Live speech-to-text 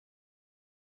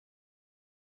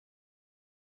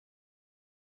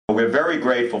we're very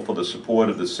grateful for the support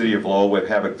of the City of Lowell. We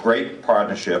have a great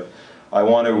partnership. I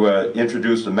want to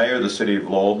introduce the Mayor of the City of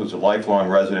Lowell, who's a lifelong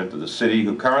resident of the city,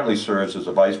 who currently serves as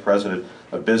the Vice President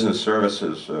of Business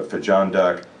Services for John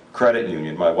Dark Credit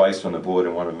Union. My wife's on the board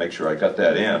and wanted to make sure I got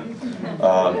that in.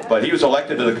 But he was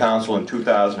elected to the council in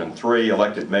 2003,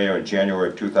 elected mayor in January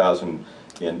of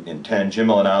 2010. Jim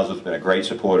Milinazzo has been a great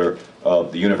supporter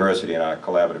of the university and our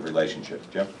collaborative relationship.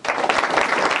 Jim?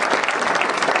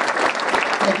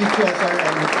 Thank you, Chancellor,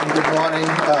 and good morning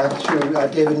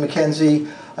to David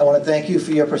McKenzie. I want to thank you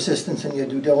for your persistence and your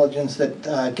due diligence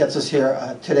that gets us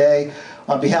here today.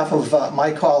 On behalf of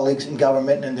my colleagues in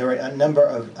government, and there are a number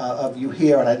of you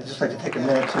here, and I'd just like to take a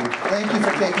minute to thank you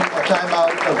for taking a time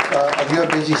out of your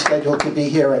busy schedule to be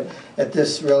here at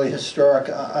this really historic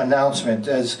announcement.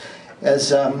 As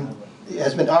has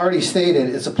been already stated,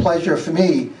 it's a pleasure for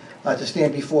me to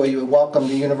stand before you and welcome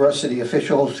the university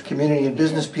officials, community and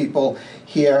business people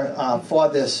here for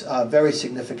this very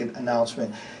significant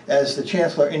announcement. As the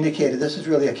Chancellor indicated, this is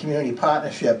really a community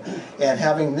partnership, and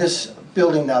having this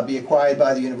building now be acquired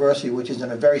by the university, which is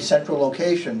in a very central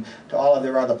location to all of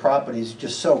their other properties, is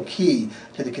just so key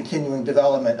to the continuing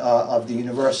development of the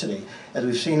university. As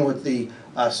we've seen with the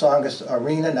Tsongas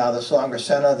Arena, now the Tsongas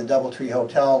Center, the Doubletree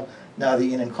Hotel, now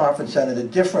the Inn and Conference Center, the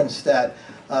difference that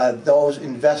those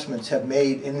investments have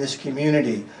made in this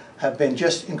community have been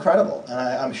just incredible. And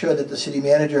I'm sure that the city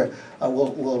manager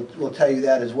will tell you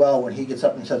that as well when he gets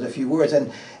up and says a few words.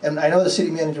 And I know the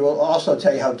city manager will also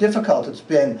tell you how difficult it's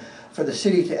been for the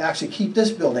city to actually keep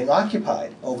this building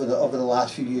occupied over the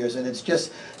last few years. And it's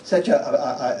just such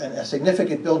a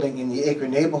significant building in the Acre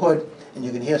neighborhood, and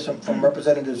you can hear from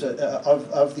representatives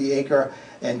of the Acre,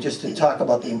 and just to talk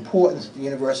about the importance the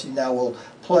university now will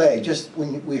play. Just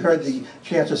when we heard the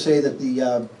Chancellor say that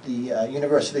the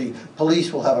university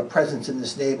police will have a presence in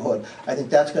this neighborhood, I think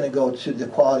that's going to go to the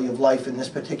quality of life in this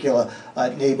particular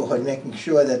neighborhood, making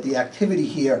sure that the activity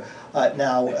here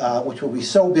now, which will be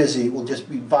so busy, will just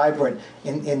be vibrant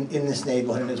in this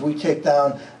neighborhood. And as we take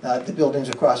down the buildings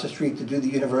across the street to do the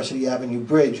University Avenue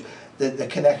Bridge, the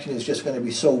connection is just going to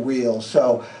be so real.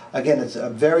 So again, it's a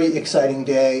very exciting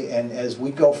day, and as we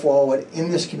go forward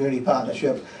in this community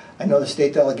partnership, I know the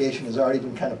state delegation has already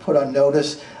been kind of put on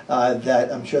notice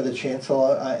that I'm sure the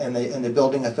Chancellor and the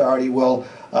Building Authority will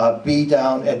be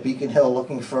down at Beacon Hill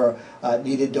looking for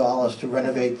needed dollars to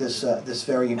renovate this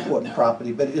very important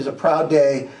property. But it is a proud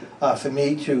day for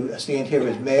me to stand here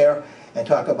as mayor and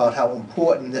talk about how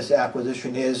important this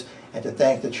acquisition is, and to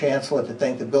thank the Chancellor, to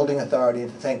thank the Building Authority,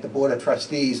 and to thank the Board of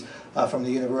Trustees from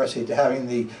the university to having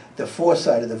the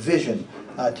foresight of the vision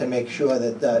to make sure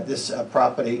that this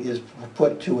property is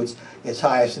put to its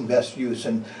highest and best use.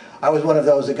 And I was one of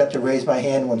those that got to raise my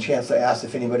hand when Chancellor asked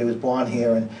if anybody was born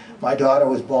here, and my daughter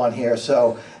was born here,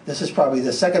 so this is probably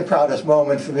the second proudest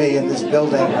moment for me in this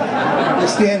building, to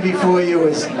stand before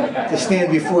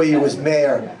you as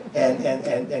mayor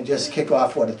and just kick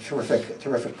off what a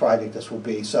terrific project this will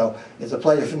be. So it's a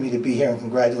pleasure for me to be here and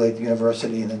congratulate the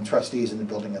university and the trustees and the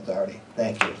Building Authority.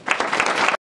 Thank you.